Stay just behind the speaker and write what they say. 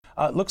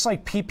It looks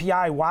like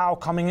PPI, wow,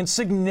 coming in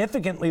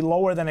significantly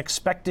lower than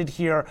expected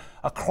here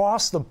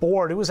across the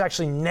board. It was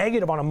actually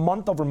negative on a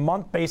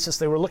month-over-month basis.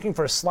 They were looking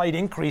for a slight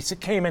increase.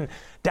 It came in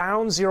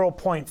down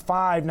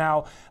 0.5.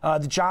 Now,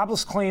 the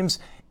jobless claims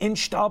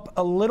inched up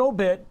a little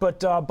bit, but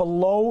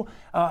below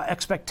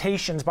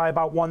expectations by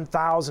about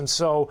 1,000.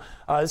 So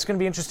it's going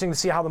to be interesting to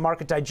see how the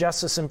market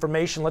digests this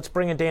information. Let's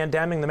bring in Dan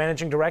Deming, the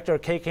managing director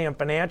of KKM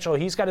Financial.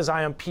 He's got his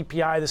eye on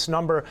PPI, this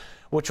number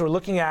which we're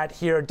looking at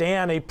here.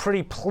 Dan, a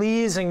pretty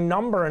pleasing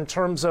number in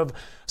terms of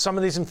some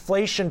of these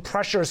inflation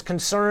pressures,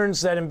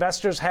 concerns that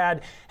investors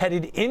had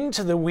headed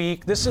into the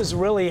week. This is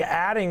really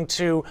adding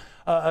to,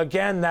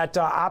 again, that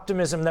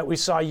optimism that we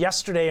saw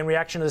yesterday in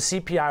reaction to the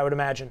CPI, I would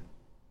imagine.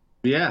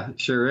 Yeah,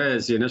 sure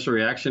is. The initial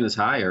reaction is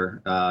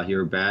higher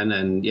here, Ben.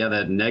 And yeah,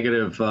 that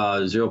negative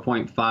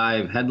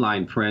 0.5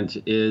 headline print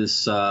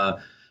is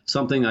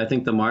something I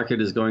think the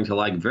market is going to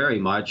like very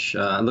much.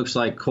 It looks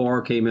like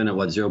core came in at,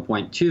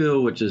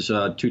 0.2, which is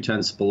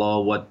 0.2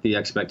 below what the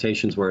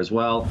expectations were as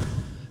well.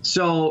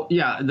 So,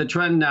 yeah, the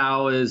trend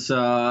now is,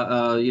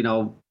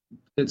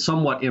 it's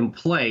somewhat in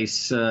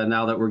place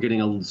now that we're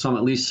getting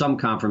at least some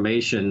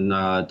confirmation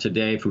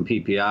today from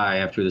PPI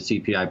after the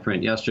CPI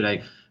print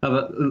yesterday.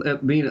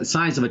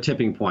 Signs of a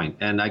tipping point.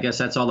 And I guess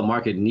that's all the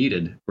market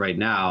needed right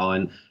now.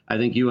 And I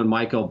think you and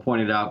Michael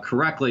pointed out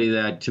correctly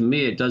that, to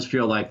me, it does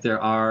feel like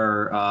there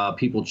are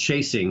people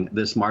chasing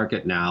this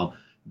market now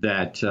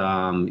that,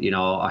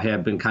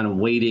 have been kind of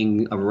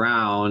waiting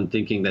around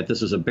thinking that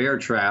this is a bear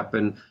trap.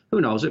 And who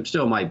knows, it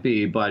still might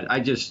be. But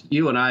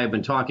you and I have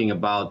been talking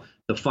about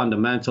the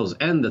fundamentals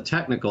and the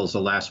technicals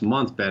the last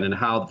month, Ben, and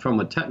how, from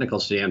a technical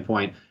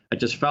standpoint, I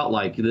just felt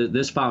like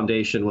this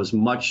foundation was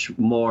much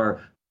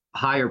more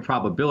higher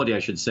probability, I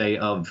should say,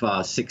 of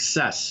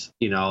success,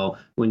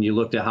 when you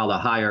looked at how the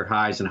higher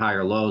highs and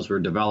higher lows were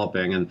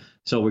developing. And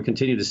so we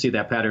continue to see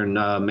that pattern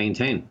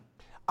maintain.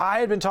 I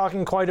had been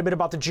talking quite a bit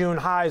about the June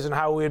highs and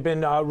how we had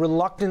been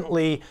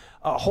reluctantly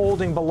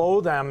holding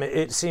below them,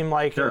 it seemed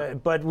like, sure.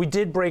 But we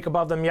did break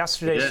above them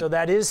yesterday, so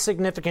that is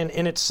significant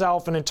in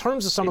itself. And in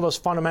terms of some of those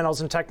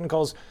fundamentals and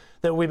technicals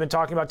that we've been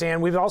talking about, Dan,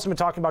 we've also been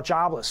talking about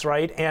jobless,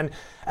 right? And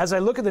as I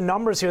look at the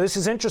numbers here, this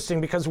is interesting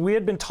because we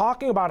had been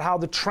talking about how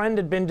the trend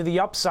had been to the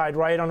upside,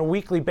 right, on a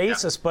weekly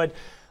basis, but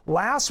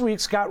last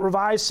week's got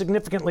revised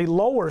significantly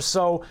lower.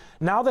 So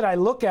now that I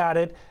look at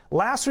it,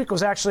 last week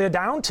was actually a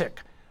downtick.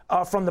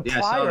 From the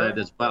prior, I saw that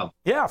as well.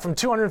 Yeah, from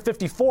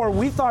 254.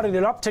 We thought it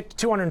had upticked to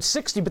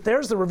 260, but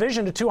there's the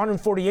revision to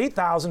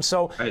 248,000.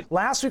 So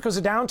last week was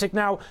a downtick.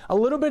 Now, a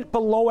little bit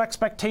below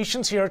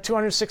expectations here,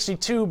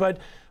 262, but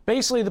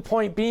basically the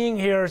point being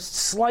here,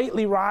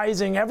 slightly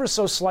rising, ever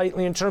so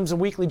slightly in terms of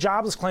weekly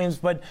jobless claims,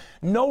 but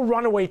no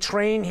runaway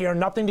train here,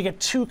 nothing to get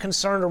too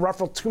concerned or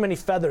ruffle too many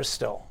feathers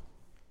still.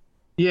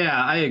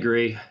 Yeah, I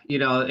agree.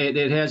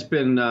 It has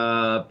been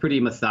pretty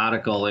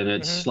methodical in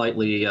its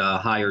slightly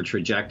higher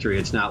trajectory.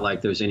 It's not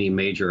like there's any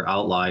major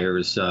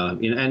outliers.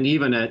 And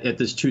even at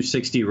this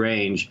 260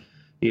 range,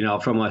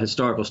 from a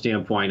historical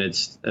standpoint,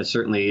 it's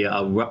certainly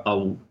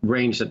a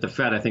range that the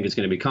Fed, I think, is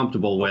going to be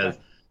comfortable with.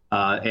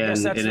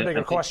 Yes, that's the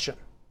bigger question.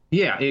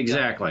 Yeah,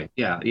 exactly.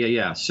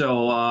 Yeah.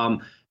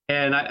 So,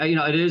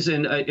 it is,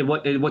 and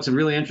what's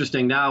really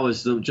interesting now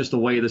is just the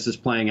way this is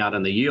playing out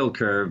on the yield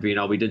curve.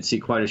 We did see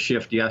quite a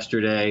shift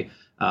yesterday,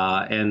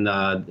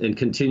 and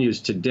continues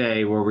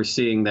today, where we're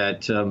seeing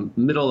that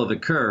middle of the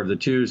curve, the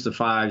 2s, the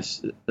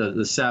 5s, the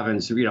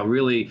 7s,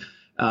 really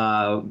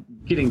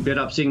getting bid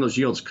up, seeing those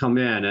yields come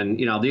in, and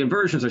the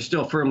inversions are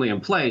still firmly in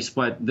place,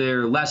 but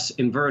they're less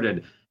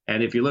inverted.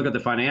 And if you look at the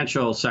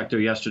financial sector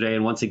yesterday,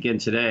 and once again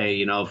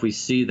today, if we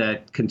see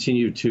that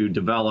continue to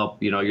develop,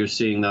 you're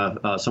seeing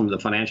some of the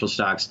financial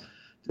stocks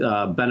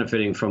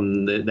benefiting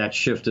from that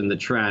shift in the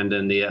trend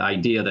and the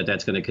idea that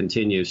that's going to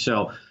continue.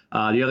 So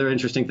the other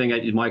interesting thing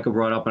that Michael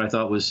brought up, and I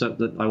thought was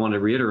something I want to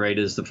reiterate,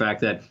 is the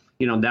fact that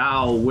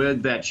now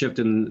with that shift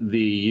in the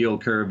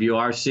yield curve, you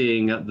are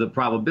seeing the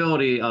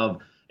probability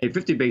of a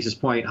 50 basis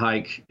point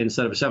hike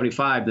instead of a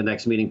 75 the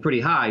next meeting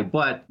pretty high,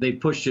 but they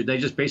pushed it. They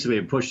just basically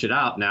pushed it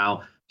out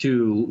now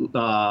to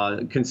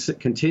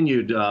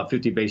continued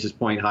 50 basis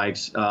point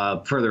hikes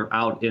further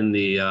out in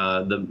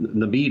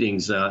the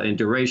meetings in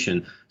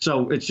duration.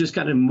 So it's just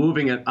kind of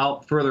moving it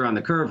out further on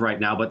the curve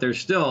right now. But there's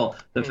still,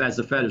 as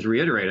the Fed has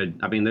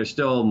reiterated, they're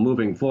still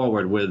moving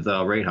forward with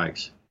rate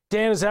hikes.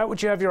 Dan, is that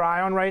what you have your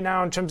eye on right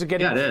now in terms of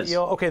getting the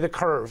feel? Okay, the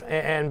curve,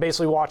 and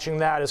basically watching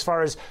that as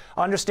far as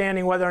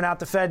understanding whether or not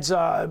the Fed's,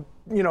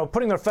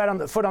 putting their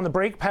foot on the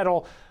brake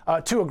pedal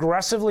too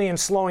aggressively and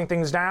slowing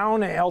things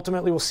down. And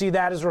ultimately, we'll see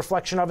that as a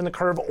reflection of in the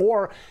curve,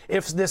 or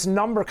if this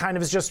number kind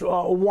of is just a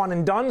one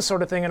and done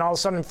sort of thing, and all of a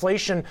sudden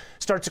inflation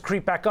starts to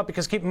creep back up.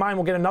 Because keep in mind,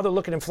 we'll get another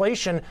look at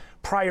inflation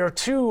prior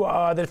to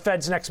the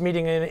Fed's next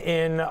meeting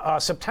in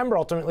September,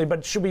 ultimately.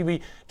 But should we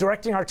be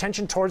directing our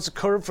attention towards the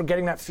curve for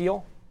getting that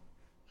feel?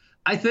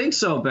 I think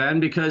so, Ben,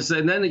 because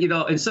and then,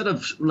 instead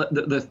of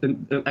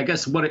I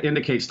guess what it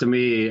indicates to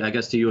me, I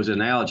guess to you as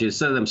an analogy,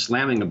 instead of them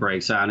slamming the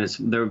brakes on,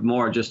 they're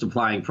more just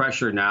applying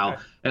pressure now.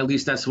 Okay. At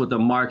least that's what the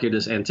market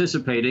is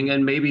anticipating.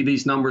 And maybe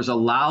these numbers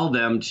allow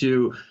them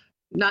to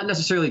not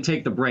necessarily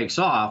take the brakes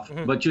off,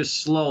 but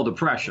just slow the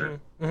pressure.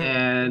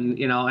 And,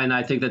 and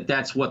I think that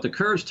that's what the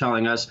curve's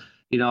telling us,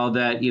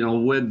 that,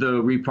 with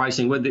the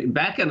repricing, with the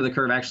back end of the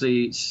curve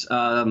actually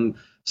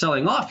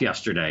selling off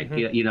yesterday,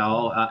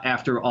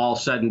 after all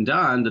said and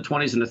done, the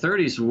 20s and the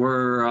 30s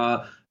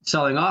were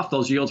selling off.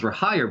 Those yields were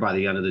higher by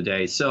the end of the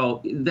day.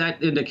 So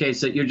that indicates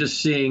that you're just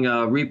seeing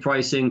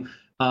repricing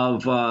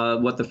of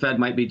what the Fed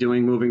might be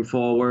doing moving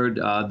forward,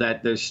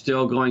 that they're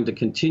still going to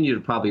continue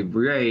to probably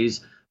raise,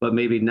 but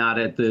maybe not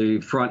at the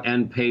front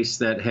end pace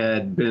that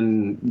had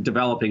been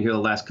developing here the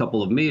last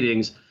couple of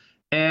meetings.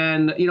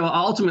 And,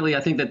 ultimately,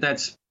 I think that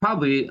that's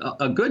probably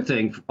a good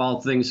thing,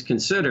 all things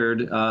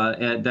considered,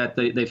 that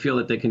they feel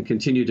that they can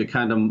continue to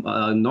kind of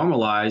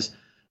normalize.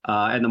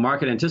 And the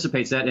market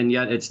anticipates that, and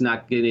yet it's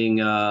not getting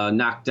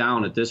knocked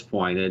down at this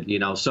point.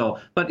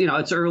 But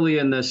it's early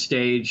in this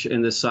stage,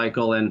 in this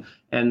cycle, and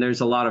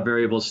there's a lot of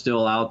variables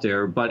still out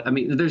there. But I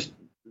mean,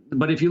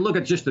 but if you look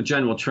at just the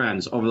general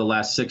trends over the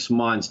last 6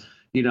 months,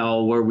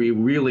 where we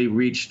really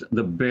reached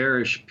the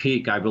bearish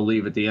peak, I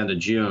believe, at the end of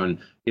June,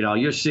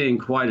 you're seeing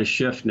quite a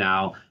shift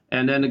now.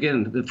 And then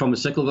again, from a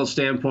cyclical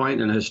standpoint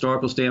and a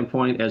historical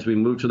standpoint, as we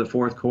move to the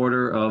fourth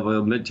quarter of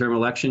a midterm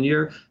election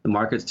year, the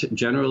markets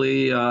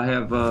generally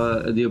have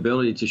the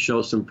ability to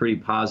show some pretty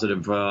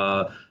positive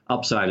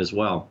upside as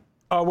well.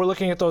 We're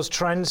looking at those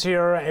trends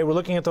here. We're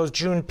looking at those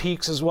June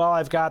peaks as well.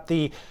 I've got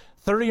the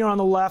 30-year on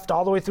the left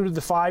all the way through to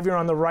the 5-year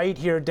on the right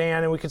here,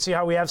 Dan, and we can see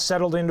how we have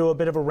settled into a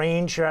bit of a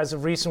range here as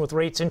of recent with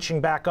rates inching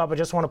back up. I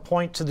just want to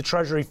point to the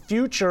Treasury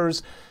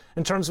futures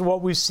in terms of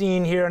what we've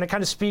seen here, and it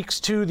kind of speaks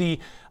to the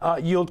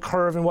yield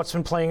curve and what's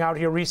been playing out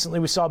here recently.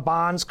 We saw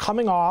bonds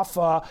coming off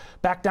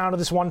back down to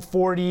this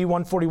 140,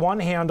 141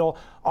 handle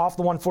off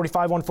the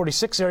 145,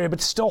 146 area,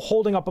 but still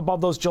holding up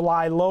above those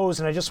July lows.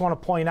 And I just want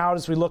to point out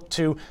as we look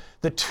to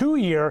the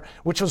 2-year,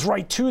 which was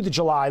right to the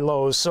July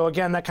lows. So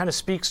again, that kind of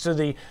speaks to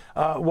the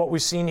what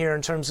we've seen here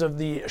in terms of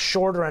the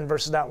shorter end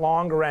versus that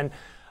longer end.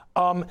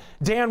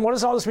 Dan, what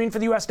does all this mean for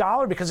the U.S.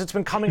 dollar? Because it's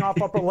been coming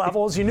off upper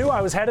levels. You knew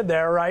I was headed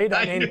there, right?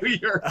 I mean, knew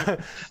you're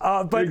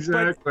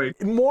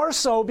but more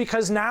so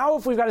because now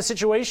if we've got a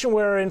situation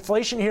where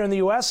inflation here in the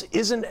U.S.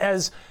 isn't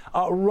as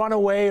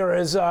runaway or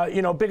as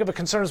big of a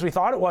concern as we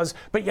thought it was,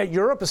 but yet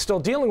Europe is still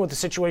dealing with the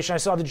situation. I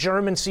saw the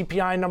German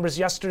CPI numbers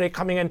yesterday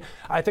coming in.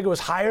 I think it was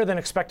higher than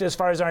expected as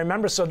far as I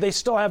remember. So they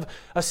still have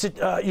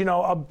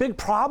a big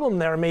problem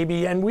there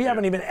maybe, and we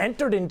haven't even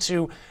entered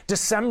into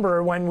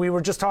December when we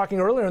were just talking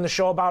earlier in the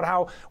show about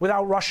how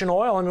without Russian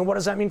oil, I mean, what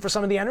does that mean for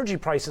some of the energy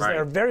prices? Right.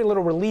 There, very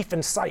little relief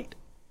in sight.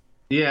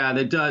 Yeah,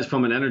 that does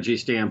from an energy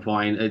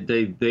standpoint.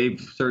 They've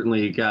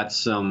certainly got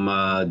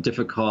some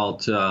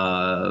difficult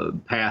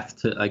path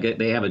to.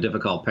 They have a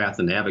difficult path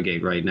to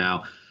navigate right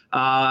now.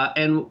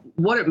 And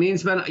what it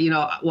means, Ben,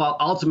 well,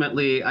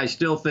 ultimately, I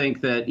still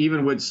think that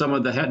even with some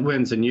of the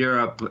headwinds in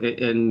Europe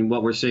and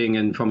what we're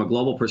seeing from a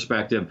global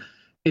perspective,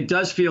 it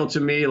does feel to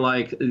me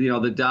like,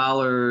 the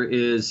dollar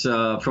is,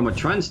 from a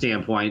trend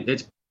standpoint,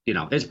 it's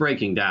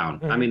breaking down.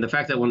 Mm-hmm. I mean, the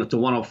fact that it went up to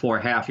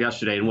 104.5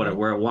 yesterday and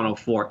we're at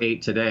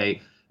 104.8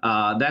 today,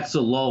 that's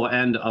the low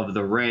end of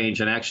the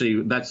range. And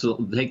actually, that's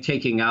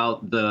taking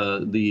out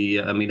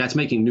that's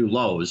making new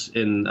lows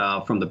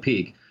from the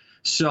peak.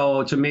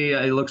 So to me,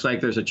 it looks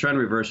like there's a trend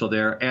reversal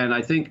there. And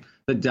I think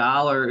the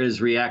dollar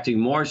is reacting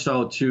more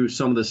so to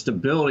some of the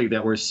stability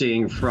that we're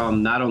seeing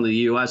from not only the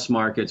U.S.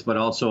 markets, but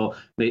also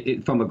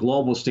from a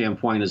global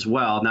standpoint as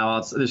well. Now,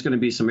 there's going to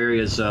be some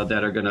areas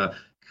that are going to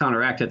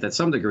counteract it at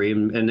some degree,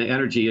 and the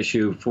energy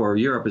issue for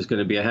Europe is going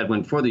to be a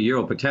headwind for the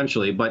euro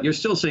potentially, but you're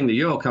still seeing the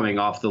euro coming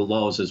off the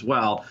lows as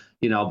well,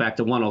 back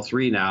to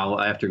 103 now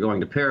after going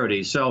to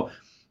parity. So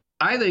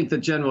I think the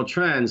general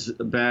trends,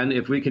 Ben,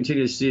 if we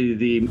continue to see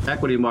the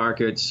equity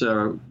markets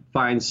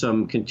find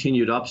some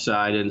continued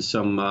upside and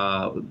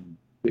some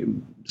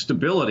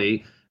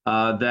stability,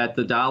 that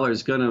the dollar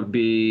is going to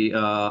be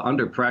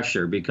under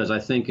pressure, because I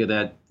think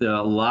that a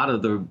lot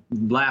of the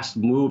last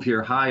move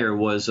here higher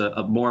was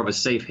more of a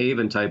safe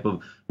haven type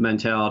of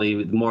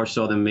mentality, more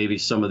so than maybe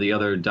some of the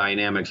other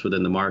dynamics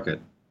within the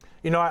market.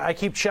 I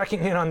keep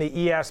checking in on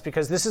the ES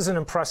because this is an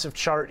impressive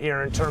chart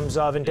here in terms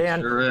of, and Dan,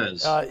 it sure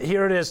is.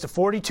 Here it is, to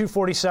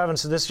 42.47.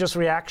 So this is just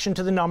reaction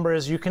to the number,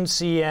 as you can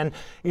see. And,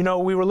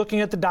 we were looking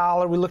at the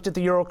dollar. We looked at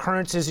the euro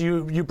currencies.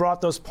 You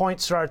brought those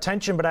points to our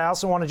attention. But I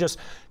also want to just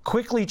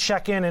quickly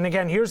check in. And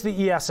again, here's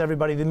the ES,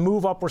 everybody, the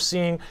move up we're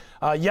seeing.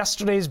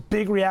 Yesterday's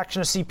big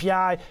reaction to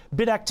CPI,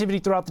 bid activity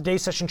throughout the day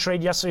session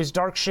trade. Yesterday's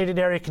dark shaded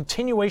area,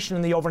 continuation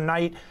in the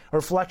overnight, a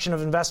reflection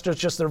of investors,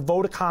 just their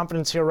vote of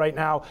confidence here right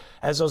now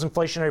as those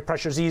inflationary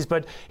pressures ease.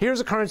 But here's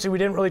a currency we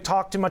didn't really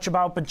talk too much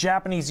about, but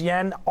Japanese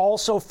yen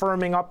also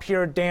firming up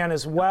here, Dan,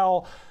 as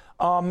well.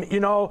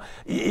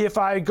 If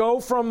I go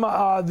from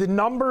the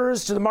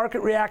numbers to the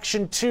market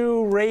reaction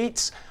to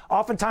rates,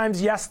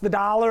 oftentimes, yes, the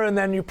dollar, and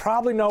then you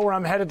probably know where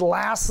I'm headed.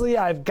 Lastly,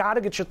 I've got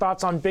to get your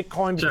thoughts on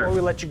Bitcoin before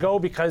we let you go,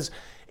 because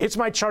it's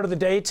my chart of the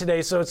day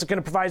today, so it's going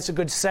to provide us a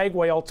good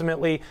segue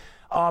ultimately.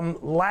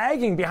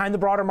 lagging behind the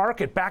broader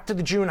market, back to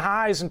the June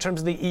highs in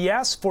terms of the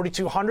ES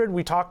 4,200.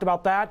 We talked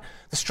about that,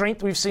 the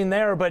strength we've seen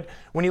there. But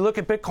when you look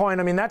at Bitcoin,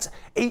 I mean, that's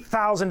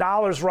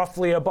 $8,000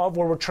 roughly above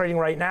where we're trading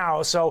right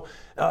now. So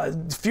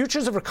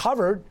futures have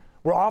recovered.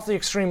 We're off the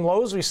extreme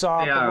lows we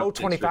saw below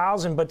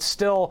 20,000, but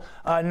still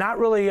not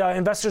really,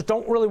 investors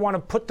don't really want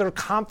to put their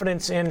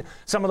confidence in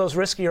some of those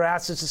riskier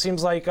assets. It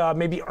seems like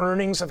maybe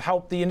earnings have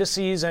helped the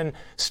indices and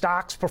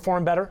stocks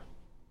perform better.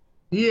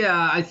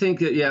 Yeah, I think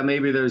that,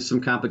 maybe there's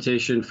some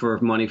competition for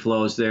money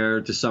flows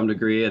there to some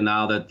degree. And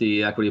now that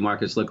the equity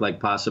markets look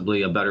like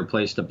possibly a better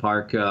place to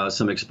park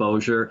some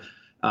exposure.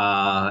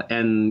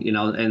 And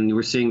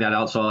we're seeing that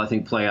also, I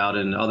think, play out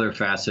in other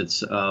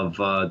facets of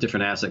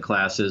different asset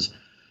classes.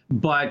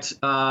 But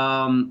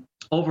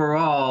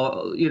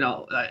overall,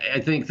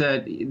 I think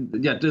that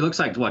it looks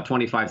like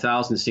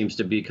 25,000 seems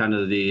to be kind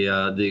of the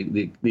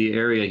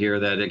area here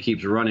that it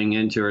keeps running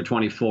into, or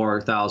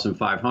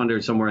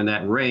 24,500, somewhere in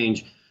that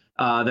range,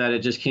 that it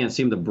just can't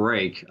seem to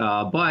break.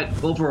 But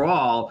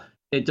overall,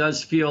 it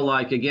does feel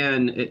like,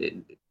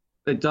 again,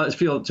 it does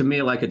feel to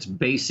me like it's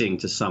basing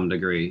to some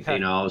degree,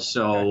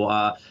 So,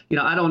 I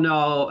don't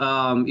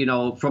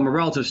know, from a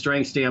relative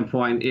strength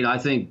standpoint, I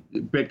think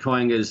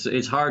Bitcoin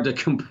it's hard to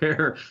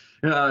compare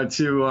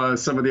to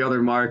some of the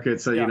other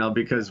markets,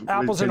 because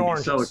apples and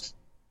oranges.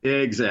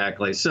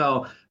 Exactly.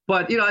 So,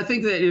 but, I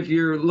think that if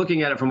you're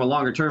looking at it from a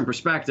longer term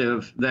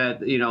perspective,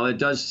 that, it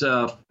does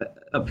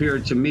appear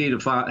to me to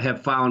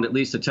have found at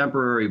least a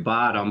temporary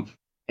bottom.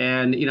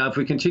 And, if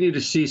we continue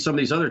to see some of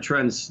these other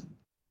trends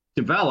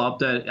develop,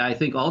 that I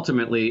think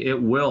ultimately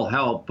it will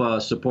help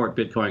support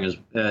Bitcoin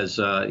as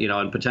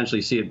and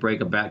potentially see it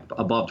break back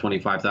above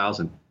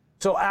 25,000.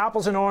 So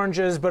apples and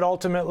oranges, but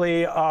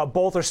ultimately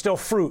both are still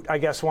fruit, I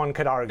guess one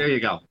could argue. There you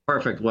go.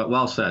 Perfect.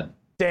 Well said.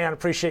 Dan,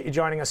 appreciate you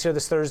joining us here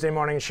this Thursday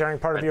morning and sharing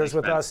part of yours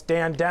with us.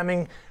 Dan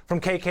Deming from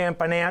KKM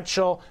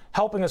Financial,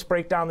 helping us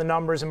break down the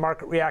numbers and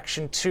market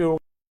reaction to